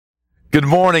Good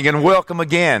morning and welcome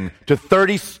again to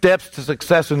 30 Steps to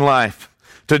Success in Life.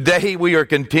 Today we are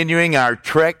continuing our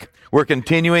trek. We're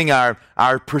continuing our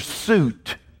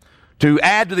pursuit to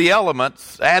add the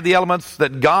elements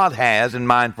that God has in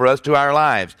mind for us to our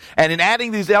lives. And in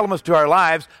adding these elements to our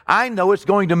lives, I know it's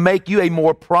going to make you a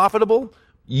more profitable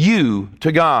you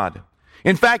to God.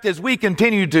 In fact, as we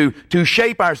continue to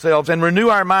shape ourselves and renew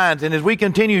our minds, and as we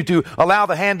continue to allow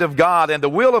the hand of God and the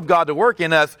will of God to work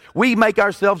in us, we make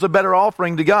ourselves a better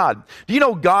offering to God. Do you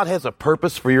know God has a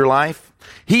purpose for your life?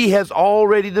 He has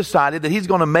already decided that He's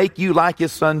going to make you like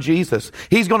His Son Jesus.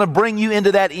 He's going to bring you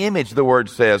into that image, the Word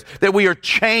says, that we are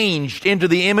changed into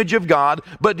the image of God.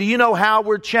 But do you know how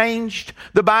we're changed?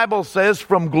 The Bible says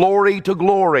from glory to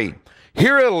glory.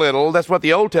 Here a little, that's what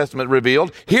the Old Testament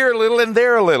revealed. Here a little and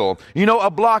there a little. You know, a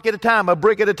block at a time, a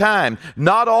brick at a time.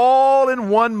 Not all in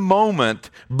one moment,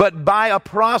 but by a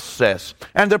process.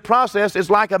 And the process is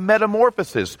like a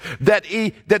metamorphosis that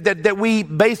we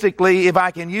basically, if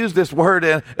I can use this word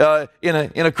in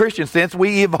a Christian sense,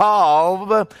 we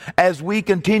evolve as we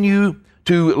continue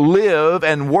to live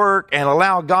and work and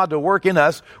allow God to work in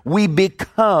us. We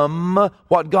become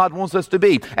what God wants us to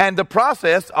be. And the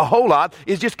process, a whole lot,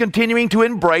 is just continuing to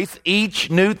embrace each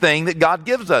new thing that God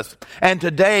gives us. And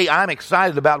today, I'm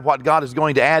excited about what God is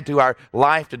going to add to our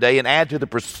life today and add to the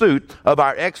pursuit of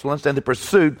our excellence and the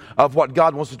pursuit of what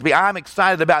God wants us to be. I'm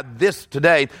excited about this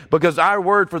today because our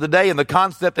word for the day and the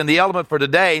concept and the element for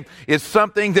today is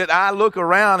something that I look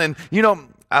around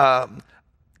and,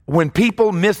 when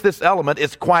people miss this element,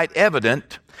 it's quite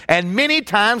evident. And many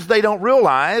times they don't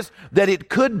realize that it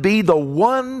could be the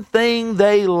one thing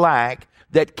they lack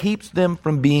that keeps them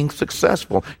from being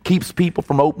successful, keeps people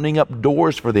from opening up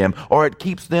doors for them, or it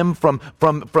keeps them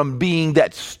from being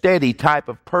that steady type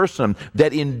of person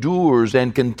that endures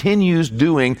and continues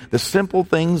doing the simple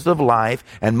things of life.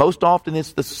 And most often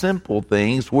it's the simple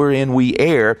things wherein we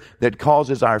err that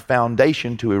causes our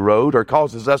foundation to erode or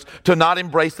causes us to not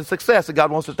embrace the success that God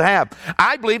wants us to have.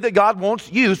 I believe that God wants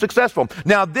you successful.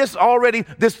 Now this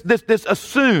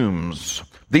assumes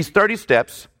these 30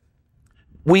 steps.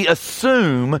 We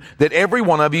assume that every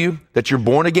one of you, that you're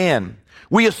born again.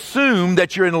 We assume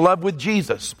that you're in love with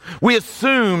Jesus. We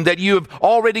assume that you have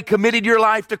already committed your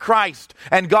life to Christ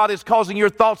and God is causing your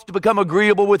thoughts to become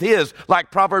agreeable with His, like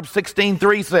Proverbs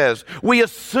 16:3 says. We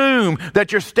assume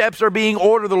that your steps are being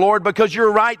ordered of the Lord because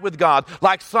you're right with God,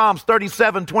 like Psalms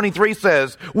 37:23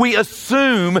 says. We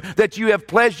assume that you have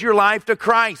pledged your life to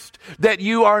Christ, that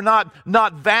you are not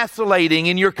vacillating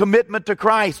in your commitment to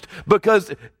Christ,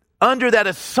 because under that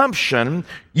assumption,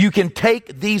 you can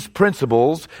take these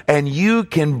principles and you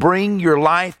can bring your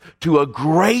life to a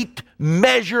great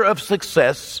measure of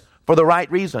success for the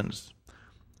right reasons.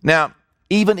 Now,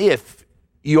 even if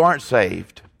you aren't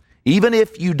saved, even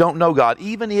if you don't know God,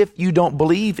 even if you don't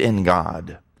believe in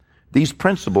God, these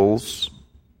principles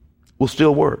will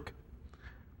still work.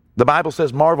 The Bible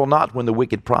says, marvel not when the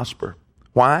wicked prosper.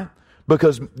 Why?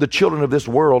 Because the children of this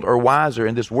world are wiser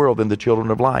in this world than the children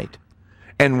of light.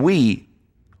 And we,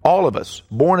 all of us,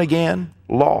 born again,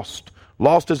 lost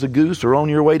as a goose or on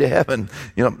your way to heaven.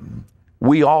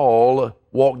 We all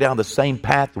walk down the same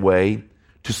pathway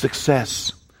to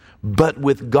success. But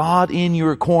with God in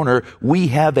your corner, we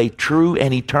have a true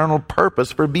and eternal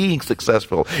purpose for being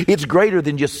successful. It's greater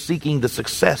than just seeking the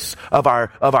success of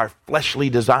our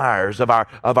fleshly desires, of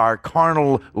our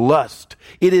carnal lust.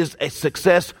 It is a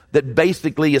success that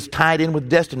basically is tied in with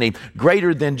destiny.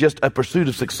 Greater than just a pursuit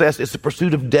of success, it's a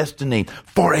pursuit of destiny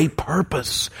for a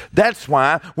purpose. That's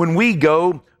why when we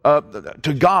go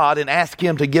to God and ask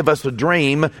Him to give us a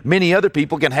dream, many other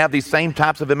people can have these same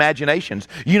types of imaginations.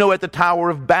 At the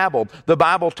Tower of Babel, the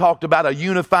Bible talked about a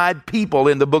unified people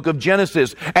in the book of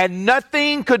Genesis, and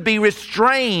nothing could be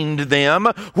restrained them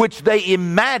which they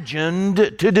imagined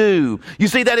to do. You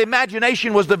see, that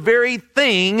imagination was the very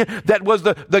thing that was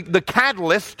the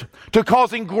catalyst to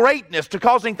causing greatness, to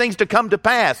causing things to come to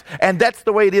pass. And that's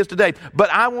the way it is today. But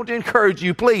I want to encourage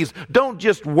you, please, don't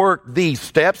just work these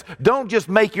steps. Don't just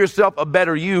make yourself a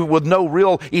better you with no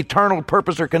real eternal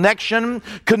purpose or connection.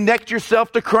 Connect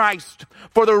yourself to Christ.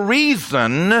 For the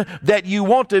reason that you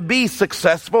want to be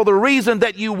successful, the reason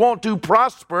that you want to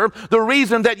prosper, the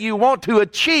reason that you want to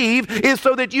achieve is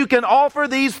so that you can offer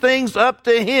these things up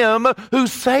to Him who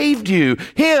saved you,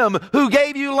 Him who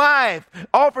gave you life.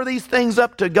 Offer these things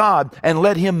up to God and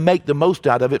let Him make the most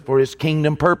out of it for His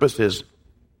kingdom purposes.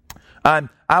 I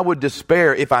would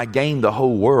despair if I gained the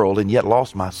whole world and yet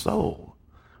lost my soul.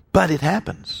 But it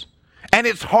happens. And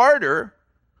it's harder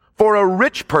for a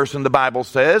rich person, the Bible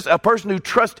says, a person who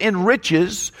trusts in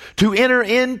riches to enter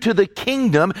into the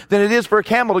kingdom than it is for a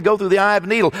camel to go through the eye of a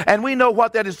needle. And we know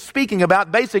what that is speaking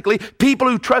about. Basically, people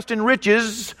who trust in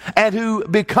riches and who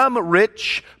become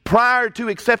rich prior to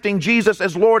accepting Jesus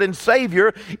as Lord and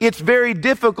Savior, it's very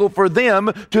difficult for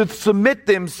them to submit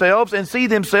themselves and see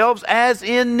themselves as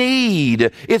in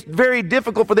need. It's very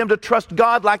difficult for them to trust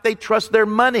God like they trust their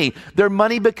money. Their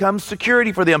money becomes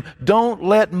security for them. Don't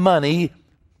let money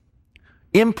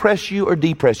impress you or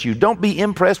depress you. Don't be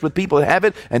impressed with people that have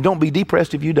it, and don't be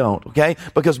depressed if you don't, okay?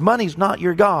 Because money's not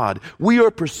your God. We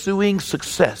are pursuing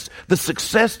success. The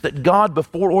success that God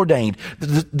before ordained.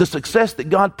 The success that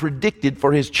God predicted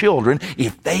for His children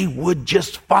if they would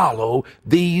just follow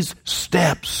these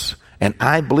steps. And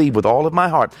I believe with all of my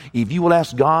heart, if you will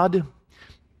ask God,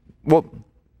 well,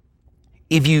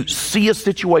 if you see a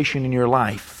situation in your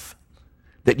life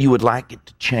that you would like it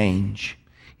to change,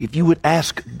 if you would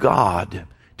ask God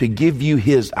to give you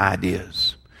His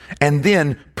ideas and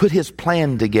then put His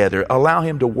plan together, allow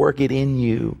Him to work it in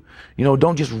you. You know,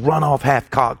 don't just run off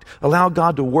half-cocked. Allow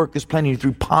God to work this plan in you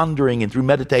through pondering and through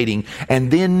meditating, and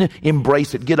then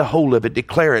embrace it, get a hold of it,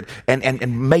 declare it,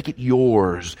 and make it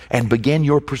yours and begin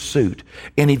your pursuit.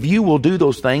 And if you will do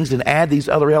those things and add these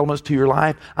other elements to your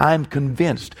life, I'm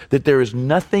convinced that there is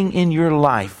nothing in your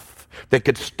life that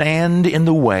could stand in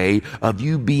the way of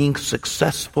you being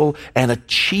successful and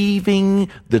achieving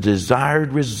the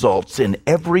desired results in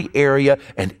every area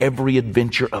and every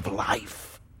adventure of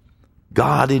life.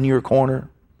 God in your corner,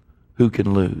 who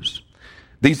can lose?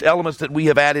 These elements that we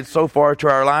have added so far to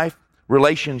our life: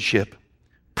 relationship,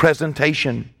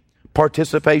 presentation,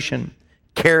 participation,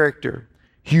 character,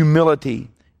 humility,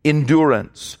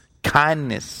 endurance,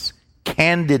 kindness,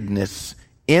 candidness,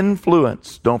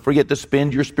 influence. Don't forget to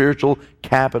spend your spiritual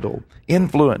capital.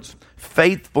 Influence,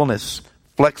 faithfulness,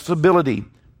 flexibility,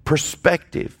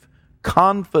 perspective,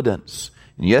 confidence.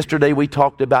 And yesterday we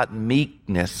talked about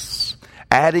meekness.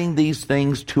 Adding these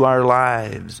things to our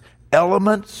lives.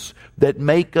 Elements that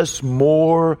make us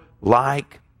more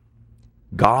like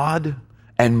God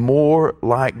and more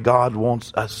like God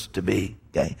wants us to be.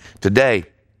 Okay? Today,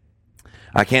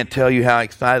 I can't tell you how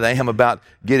excited I am about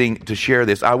getting to share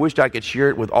this. I wish I could share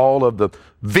it with all of the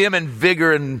vim and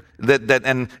vigor and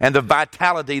the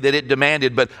vitality that it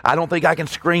demanded, but I don't think I can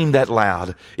scream that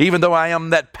loud. Even though I am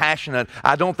that passionate,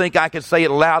 I don't think I can say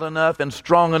it loud enough and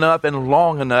strong enough and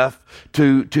long enough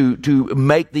to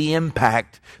make the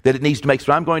impact that it needs to make.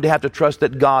 So I'm going to have to trust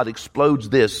that God explodes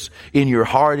this in your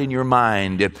heart, in your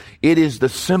mind. It is the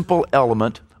simple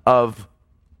element of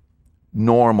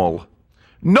normal.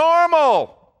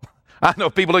 Normal! I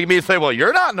know people look at me and say, well,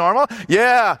 you're not normal.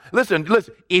 Yeah, listen,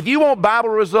 if you want Bible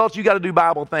results, you got to do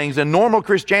Bible things. And normal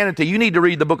Christianity, you need to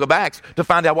read the book of Acts to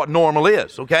find out what normal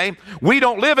is, okay? We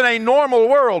don't live in a normal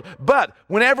world, but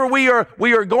whenever we are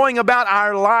going about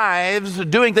our lives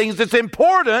doing things, it's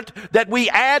important that we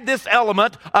add this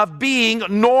element of being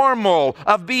normal,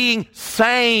 of being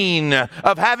sane,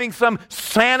 of having some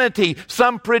sanity,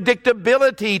 some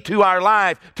predictability to our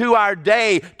life, to our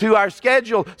day, to our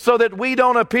schedule, so that we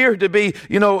don't appear to be,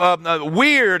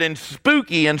 weird and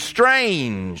spooky and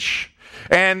strange.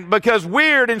 And because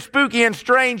weird and spooky and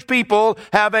strange people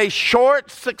have a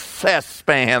short success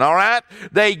span, all right?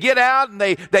 They get out and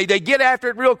they get after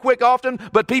it real quick often,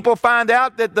 but people find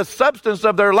out that the substance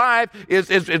of their life is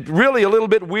really a little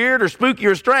bit weird or spooky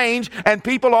or strange, and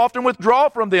people often withdraw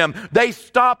from them. They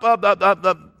stop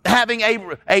having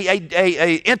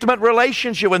a intimate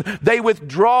relationship, and they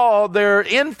withdraw their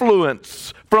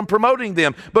influence from promoting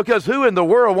them, because who in the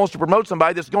world wants to promote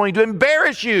somebody that's going to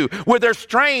embarrass you with their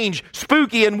strange,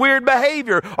 spooky, and weird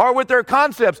behavior, or with their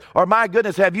concepts? Or my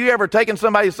goodness, have you ever taken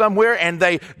somebody somewhere and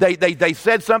they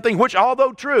said something which,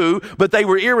 although true, but they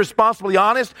were irresponsibly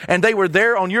honest, and they were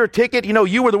there on your ticket,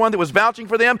 you were the one that was vouching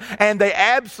for them, and they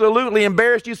absolutely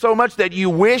embarrassed you so much that you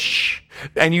wish,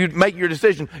 and you make your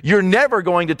decision, you're never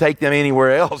going to take them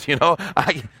anywhere else,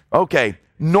 Okay,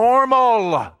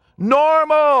 normal.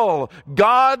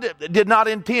 God did not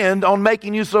intend on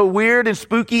making you so weird and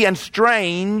spooky and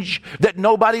strange that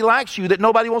nobody likes you, that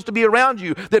nobody wants to be around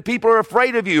you, that people are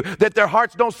afraid of you, that their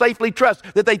hearts don't safely trust,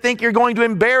 that they think you're going to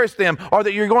embarrass them, or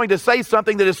that you're going to say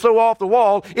something that is so off the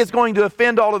wall, it's going to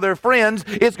offend all of their friends,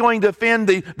 it's going to offend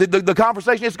the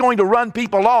conversation, it's going to run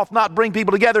people off, not bring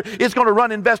people together, it's going to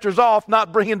run investors off,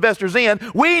 not bring investors in.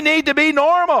 We need to be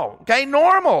normal, okay?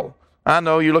 Normal. I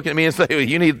know you're looking at me and say,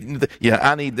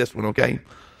 I need this one, okay?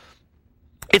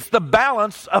 It's the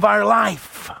balance of our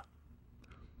life.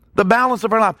 The balance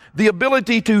of our life, the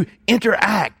ability to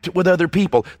interact with other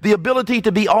people, the ability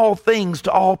to be all things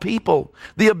to all people,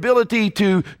 the ability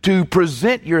to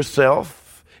present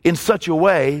yourself in such a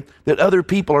way that other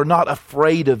people are not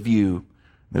afraid of you,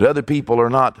 that other people are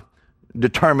not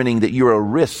determining that you're a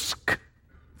risk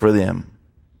for them.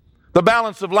 The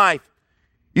balance of life.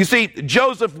 You see,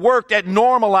 Joseph worked at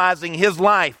normalizing his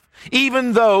life,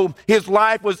 even though his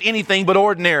life was anything but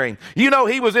ordinary. You know,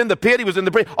 he was in the pit, he was in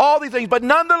the prison, all these things, but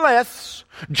nonetheless,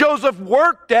 Joseph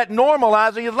worked at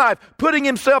normalizing his life, putting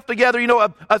himself together,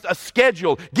 a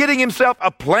schedule, getting himself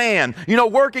a plan,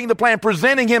 working the plan,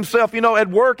 presenting himself, at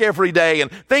work every day,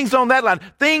 and things on that line,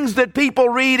 things that people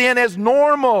read in as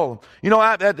normal.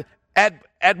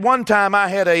 At one time, I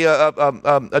had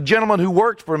a gentleman who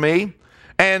worked for me.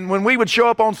 And when we would show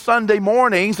up on Sunday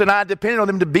mornings, and I depended on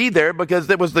them to be there because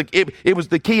it was the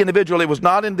key individual. It was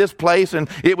not in this place, and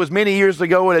it was many years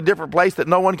ago in a different place that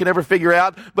no one can ever figure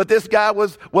out. But this guy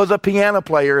was a piano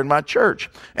player in my church.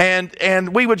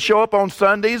 And we would show up on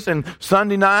Sundays and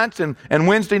Sunday nights and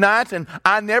Wednesday nights, and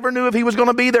I never knew if he was going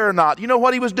to be there or not. You know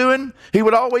what he was doing? He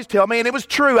would always tell me, and it was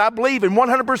true, I believe in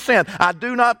 100%. I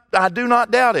do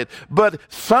not doubt it. But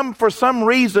for some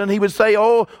reason, he would say,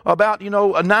 about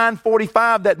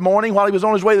 9:45 that morning while he was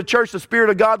on his way to church, the Spirit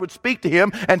of God would speak to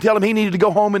him and tell him he needed to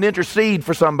go home and intercede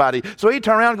for somebody. So he'd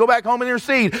turn around and go back home and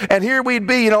intercede. And here we'd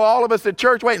be, all of us at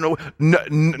church waiting.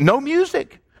 No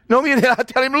music. No music. I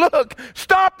tell him, look,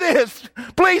 stop this.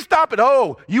 Please stop it.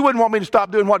 Oh, you wouldn't want me to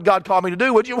stop doing what God called me to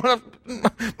do, would you?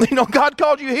 God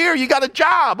called you here. You got a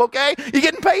job, okay? You're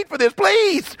getting paid for this.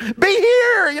 Please be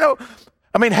here.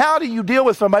 How do you deal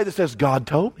with somebody that says, God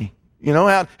told me?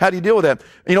 How do you deal with that?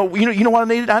 You know what I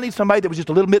needed? I need somebody that was just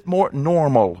a little bit more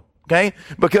normal, okay?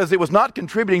 Because it was not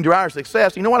contributing to our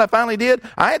success. You know what I finally did?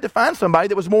 I had to find somebody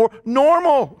that was more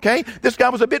normal, okay? This guy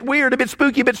was a bit weird, a bit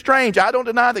spooky, a bit strange. I don't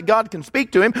deny that God can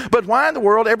speak to him, but why in the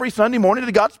world every Sunday morning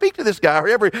did God speak to this guy, or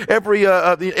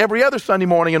every other Sunday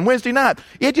morning and Wednesday night?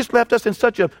 It just left us in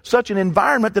such an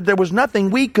environment that there was nothing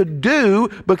we could do,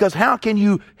 because how can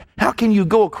you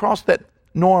go across that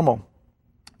normal?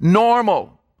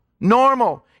 Normal.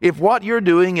 If what you're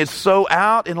doing is so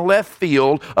out in left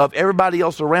field of everybody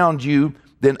else around you,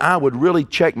 then I would really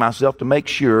check myself to make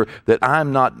sure that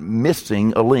I'm not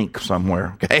missing a link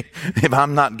somewhere, okay? If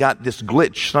I'm not got this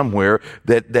glitch somewhere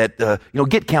that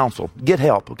get counsel, get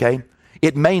help, okay?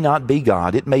 It may not be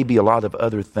God. It may be a lot of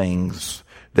other things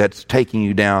that's taking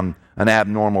you down an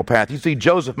abnormal path. You see,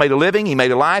 Joseph made a living, he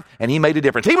made a life, and he made a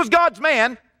difference. He was God's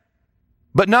man,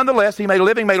 but nonetheless, he made a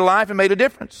living, made a life, and made a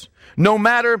difference. No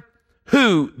matter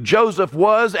who Joseph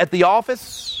was at the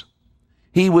office,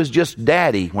 he was just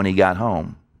daddy when he got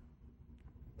home.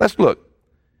 Let's look.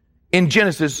 In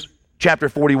Genesis chapter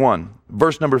 41,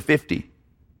 verse number 50.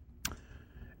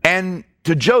 And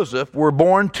to Joseph were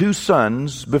born 2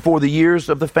 sons before the years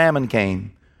of the famine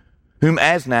came, whom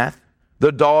Asnath,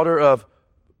 the daughter of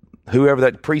whoever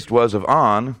that priest was of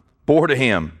On, bore to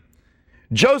him.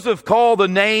 Joseph called the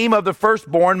name of the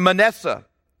firstborn Manasseh,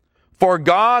 for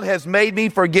God has made me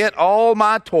forget all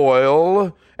my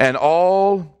toil and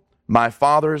all my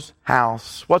father's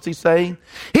house. What's he saying?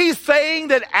 He's saying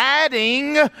that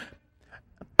adding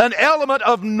an element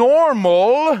of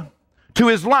normal to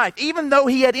his life, even though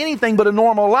he had anything but a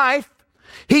normal life,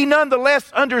 he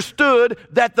nonetheless understood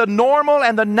that the normal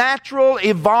and the natural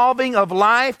evolving of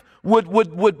life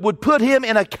would put him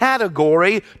in a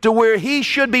category to where he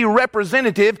should be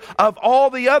representative of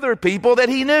all the other people that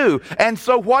he knew. And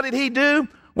so what did he do?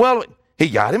 Well, he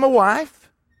got him a wife.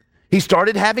 He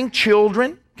started having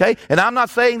children, okay? And I'm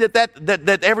not saying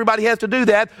that everybody has to do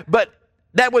that, but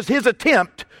that was his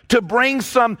attempt to bring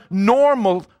some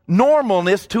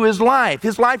normalness to his life.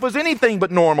 His life was anything but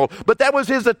normal, but that was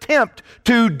his attempt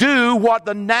to do what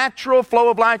the natural flow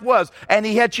of life was. And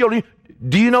he had children.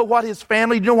 Do you know what his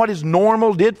family, do you know what his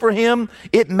normal did for him?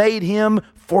 It made him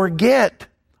forget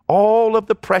all of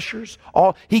the pressures.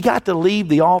 He got to leave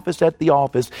the office at the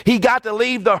office. He got to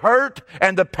leave the hurt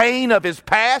and the pain of his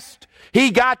past.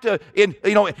 He got to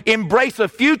embrace a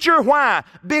future. Why?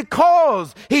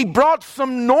 Because he brought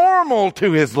some normal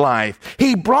to his life.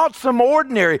 He brought some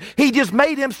ordinary. He just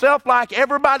made himself like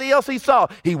everybody else he saw.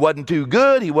 He wasn't too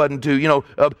good. He wasn't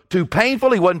too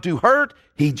painful. He wasn't too hurt.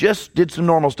 He just did some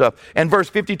normal stuff. And verse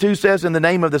 52 says, in the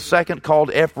name of the second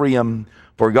called Ephraim,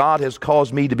 for God has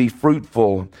caused me to be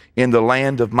fruitful in the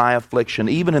land of my affliction.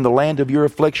 Even in the land of your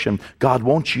affliction, God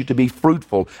wants you to be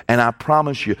fruitful. And I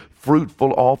promise you,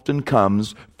 fruitful often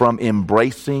comes from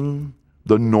embracing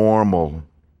the normal.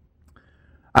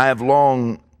 I have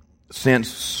long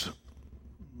since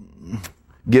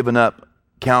given up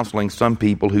counseling some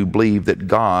people who believe that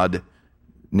God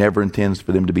never intends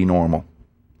for them to be normal.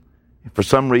 If for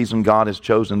some reason God has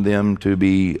chosen them to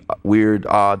be weird,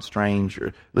 odd, strange,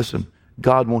 listen,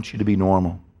 God wants you to be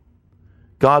normal.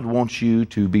 God wants you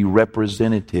to be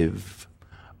representative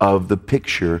of the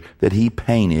picture that He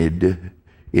painted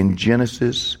in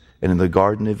Genesis and in the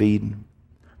Garden of Eden.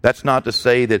 That's not to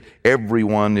say that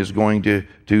everyone is going to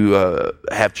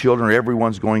have children, or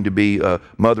everyone's going to be a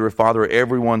mother or father, or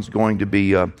everyone's going to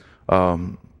be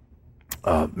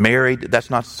married. That's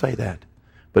not to say that.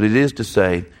 But it is to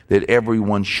say that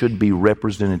everyone should be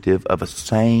representative of a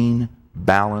sane,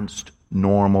 balanced,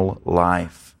 normal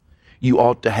life. You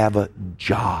ought to have a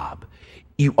job.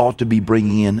 You ought to be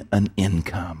bringing in an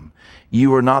income.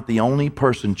 You are not the only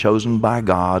person chosen by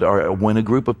God, or when a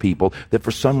group of people, that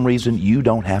for some reason you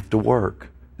don't have to work.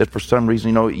 That for some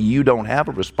reason, you don't have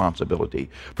a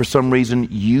responsibility. For some reason,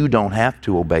 you don't have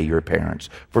to obey your parents.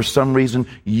 For some reason,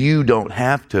 you don't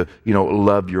have to,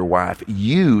 love your wife.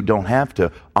 You don't have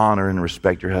to honor and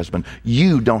respect your husband.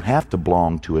 You don't have to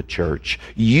belong to a church.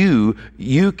 You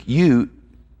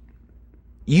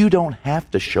don't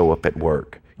have to show up at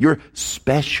work. You're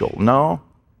special. No,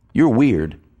 you're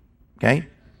weird. Okay?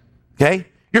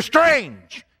 You're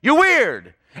strange. You're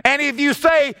weird. And if you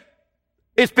say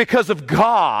it's because of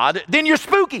God, then you're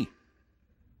spooky.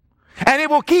 And it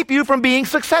will keep you from being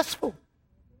successful.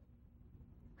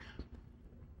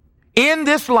 In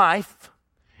this life,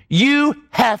 you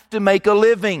have to make a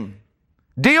living.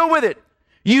 Deal with it.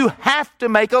 You have to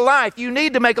make a life. You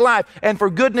need to make a life. And for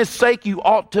goodness sake, you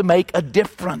ought to make a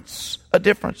difference. A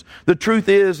difference. The truth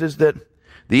is that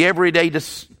the everyday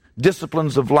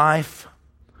disciplines of life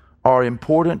are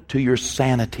important to your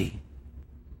sanity.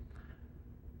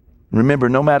 Remember,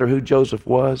 no matter who Joseph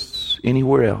was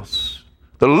anywhere else,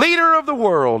 the leader of the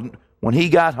world, when he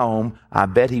got home, I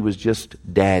bet he was just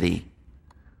daddy.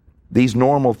 These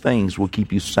normal things will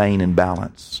keep you sane and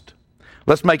balanced.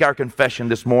 Let's make our confession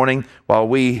this morning while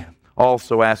we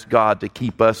also ask God to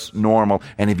keep us normal.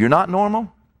 And if you're not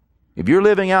normal, if you're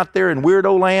living out there in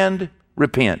weirdo land,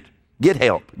 repent. Get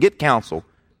help. Get counsel.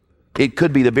 It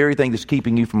could be the very thing that's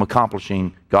keeping you from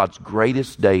accomplishing God's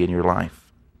greatest day in your life.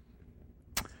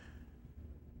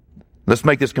 Let's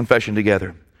make this confession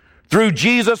together. Through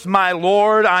Jesus, my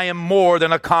Lord, I am more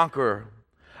than a conqueror.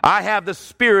 I have the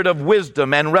spirit of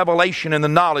wisdom and revelation in the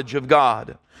knowledge of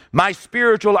God. My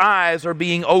spiritual eyes are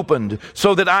being opened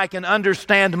so that I can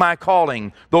understand my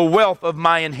calling, the wealth of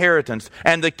my inheritance,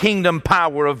 and the kingdom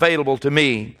power available to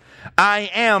me. I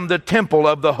am the temple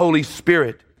of the Holy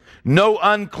Spirit. No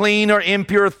unclean or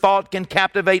impure thought can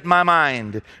captivate my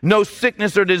mind. No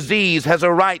sickness or disease has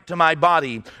a right to my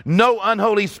body. No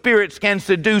unholy spirits can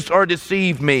seduce or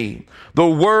deceive me. The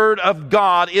Word of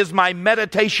God is my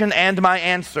meditation and my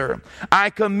answer. I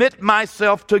commit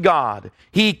myself to God.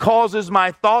 He causes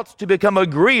my thoughts to become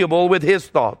agreeable with His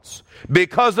thoughts.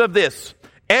 Because of this,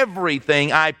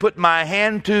 everything I put my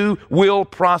hand to will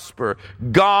prosper.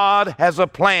 God has a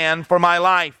plan for my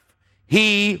life.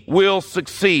 He will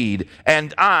succeed,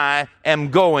 and I am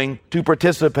going to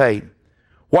participate.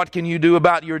 What can you do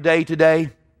about your day today?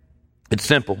 It's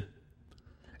simple.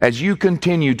 As you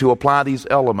continue to apply these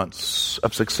elements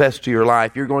of success to your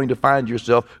life, you're going to find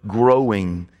yourself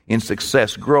growing in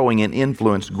success, growing in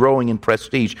influence, growing in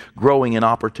prestige, growing in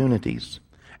opportunities.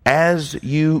 As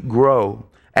you grow,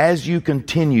 as you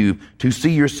continue to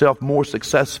see yourself more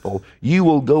successful, you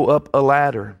will go up a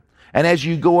ladder. And as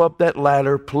you go up that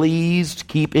ladder, please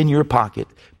keep in your pocket.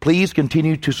 Please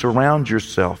continue to surround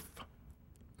yourself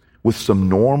with some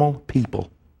normal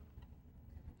people.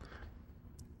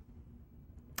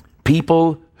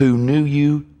 People who knew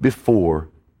you before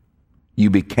you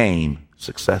became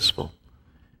successful.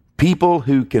 People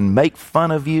who can make fun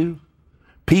of you.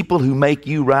 People who make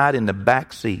you ride in the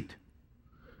back seat.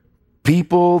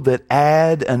 People that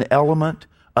add an element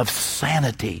of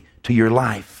sanity to your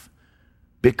life.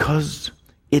 Because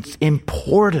it's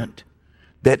important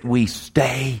that we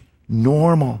stay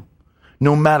normal.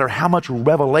 No matter how much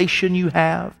revelation you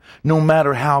have, no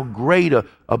matter how great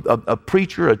a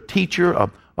preacher, a teacher,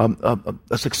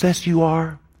 a success you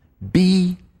are,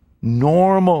 be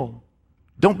normal.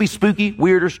 Don't be spooky,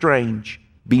 weird, or strange.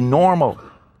 Be normal.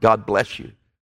 God bless you.